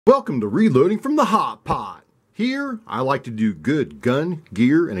Welcome to Reloading from the Hot Pot. Here, I like to do good gun,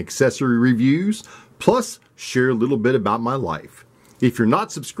 gear, and accessory reviews, plus share a little bit about my life. If you're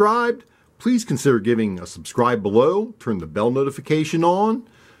not subscribed, please consider giving a subscribe below, turn the bell notification on,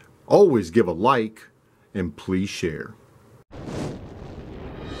 always give a like, and please share.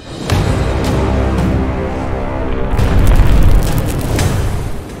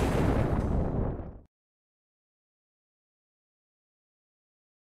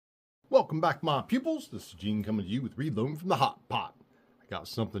 Welcome back, my pupils. This is Gene coming to you with Reloading from the Hot Pot. I got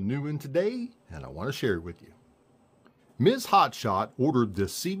something new in today, and I want to share it with you. Ms. Hotshot ordered the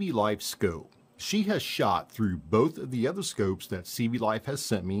Cvlife scope. She has shot through both of the other scopes that Cvlife has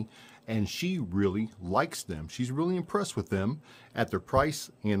sent me, and she really likes them. She's really impressed with them at their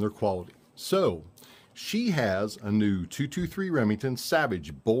price and their quality. So, she has a new 223 Remington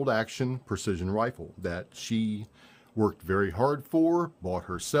Savage bolt action precision rifle that she worked very hard for, bought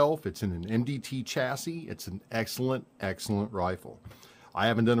herself. It's in an MDT chassis. It's an excellent, excellent rifle. I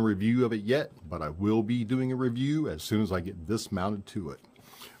haven't done a review of it yet, but I will be doing a review as soon as I get this mounted to it.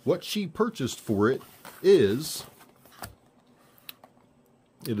 What she purchased for it is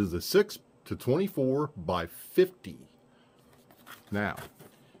a 6-24 by 50. Now,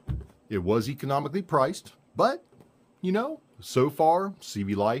 it was economically priced, but you know, so far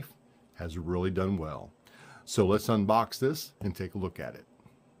Cvlife has really done well. So let's unbox this and take a look at it.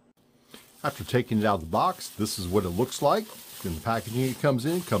 After taking it out of the box, this is what it looks like. In the packaging it comes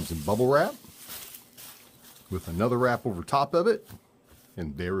in bubble wrap with another wrap over top of it,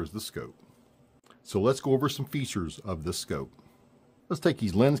 and there is the scope. So let's go over some features of this scope. Let's take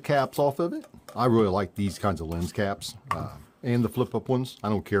these lens caps off of it. I really like these kinds of lens caps and the flip-up ones. I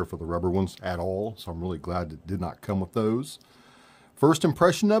don't care for the rubber ones at all, so I'm really glad it did not come with those. First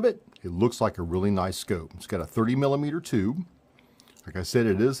impression of it, it looks like a really nice scope. It's got a 30mm tube. Like I said,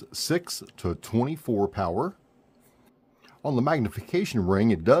 it is 6-24 power. On the magnification ring,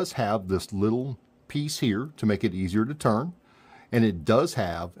 it does have this little piece here to make it easier to turn. And it does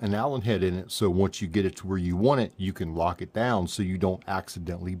have an Allen head in it, so once you get it to where you want it, you can lock it down so you don't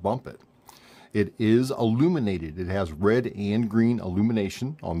accidentally bump it. It is illuminated. It has red and green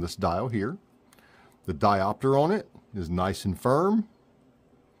illumination on this dial here. The diopter on it is nice and firm.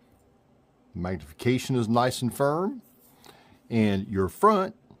 Magnification is nice and firm, and your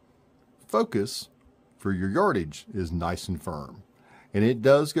front focus for your yardage is nice and firm, and it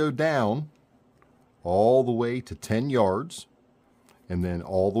does go down all the way to 10 yards and then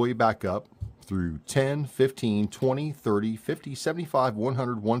all the way back up through 10, 15, 20, 30, 50, 75,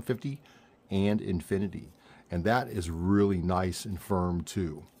 100, 150 and infinity, and that is really nice and firm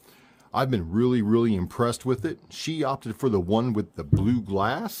too. I've been really impressed with it. She opted for the one with the blue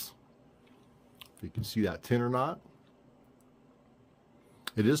glass. If you can see that tin or not.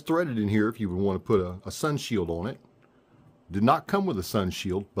 It is threaded in here if you would want to put a sun shield on it. Did not come with a sun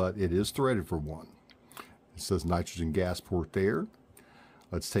shield, but it is threaded for one. It says nitrogen gas port there.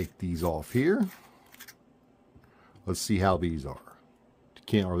 Let's take these off here. Let's see how these are.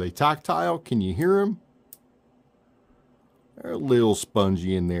 Are they tactile? Can you hear them? They're a little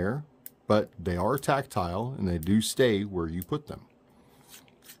spongy in there, but they are tactile and they do stay where you put them.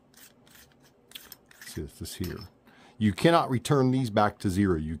 See this here. You cannot return these back to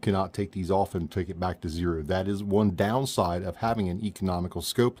zero. You cannot take these off and take it back to zero. That is one downside of having an economical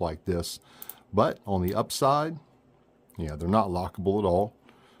scope like this. But on the upside, yeah, they're not lockable at all,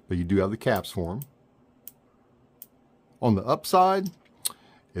 but you do have the caps for them. On the upside,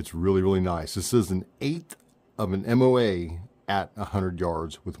 it's really nice. This is an 1/8 of an MOA at 100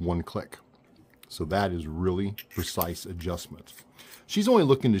 yards with one click. So that is really precise adjustment. She's only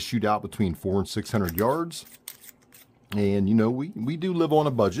looking to shoot out between 400 and 600 yards. And you know, we do live on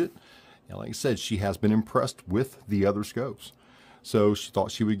a budget. And like I said, she has been impressed with the other scopes. So she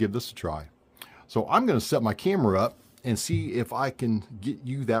thought she would give this a try. So I'm going to set my camera up and see if I can get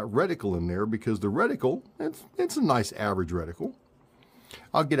you that reticle in there, because the reticle, it's a nice average reticle.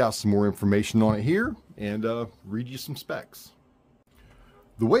 I'll get out some more information on it here and read you some specs.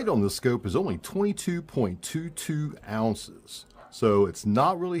 The weight on this scope is only 22.22 ounces. So it's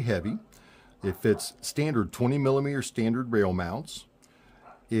not really heavy. It fits standard 20mm standard rail mounts.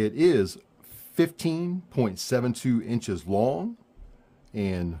 It is 15.72 inches long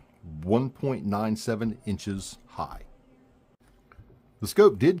and 1.97 inches high. The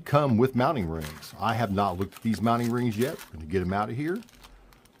scope did come with mounting rings. I have not looked at these mounting rings yet. I'm going to get them out of here.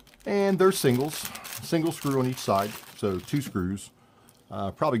 And they're single screw on each side, so 2 screws.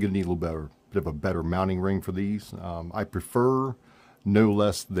 Probably going to need a little bit of a better mounting ring for these. I prefer no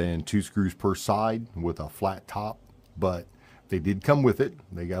less than 2 screws per side with a flat top, but they did come with it.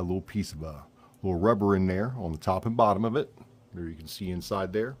 They got a little piece of a little rubber in there on the top and bottom of it. There you can see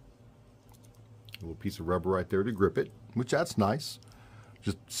inside there. A little piece of rubber right there to grip it, which that's nice.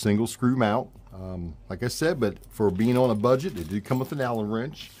 Just single screw mount. Like I said, but for being on a budget, it did come with an Allen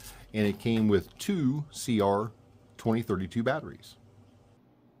wrench, and it came with 2 CR2032 batteries.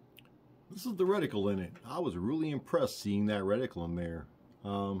 This is the reticle in it. I was really impressed seeing that reticle in there.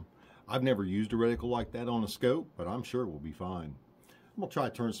 I've never used a reticle like that on a scope, but I'm sure it will be fine. I'm gonna try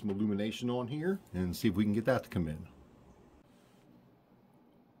to turn some illumination on here and see if we can get that to come in.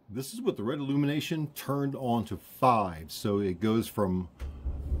 This is with the red illumination turned on to 5, so it goes from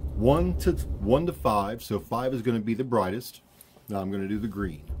 1 to 5. So 5 is going to be the brightest. Now I'm going to do the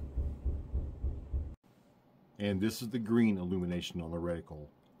green, and this is the green illumination on the reticle.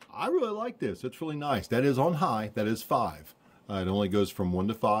 I really like this. It's really nice. That is on high. That is 5. It only goes from 1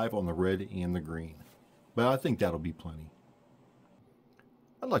 to 5 on the red and the green, but I think that'll be plenty.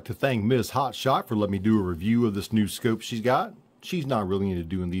 I'd like to thank Ms. Hotshot for letting me do a review of this new scope she's got. She's not really into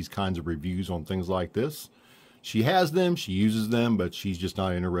doing these kinds of reviews on things like this. She has them, she uses them, but she's just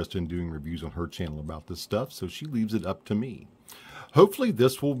not interested in doing reviews on her channel about this stuff, so she leaves it up to me. Hopefully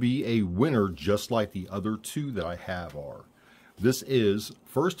this will be a winner just like the other 2 that I have are. This is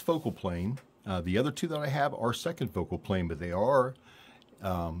first focal plane. The other 2 that I have are second focal plane, but they are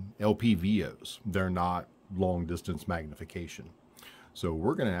LPVOs. They're not long distance magnification. So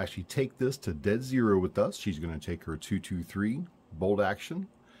we're going to actually take this to dead zero with us. She's going to take her 223 bolt action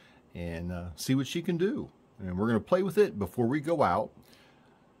and see what she can do. And we're going to play with it before we go out,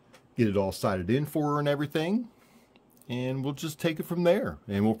 get it all sighted in for her and everything, and we'll just take it from there.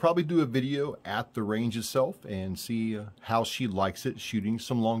 And we'll probably do a video at the range itself and see how she likes it shooting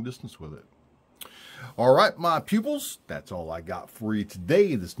some long distance with it. All right, my pupils, that's all I got for you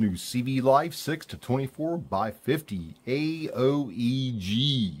today. This new Cvlife 6-24x50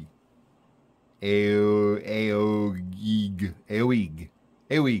 AOEG.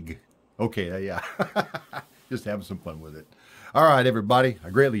 AOEG. Okay, yeah. Just having some fun with it. All right, everybody, I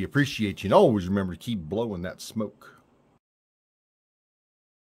greatly appreciate you, and always remember to keep blowing that smoke.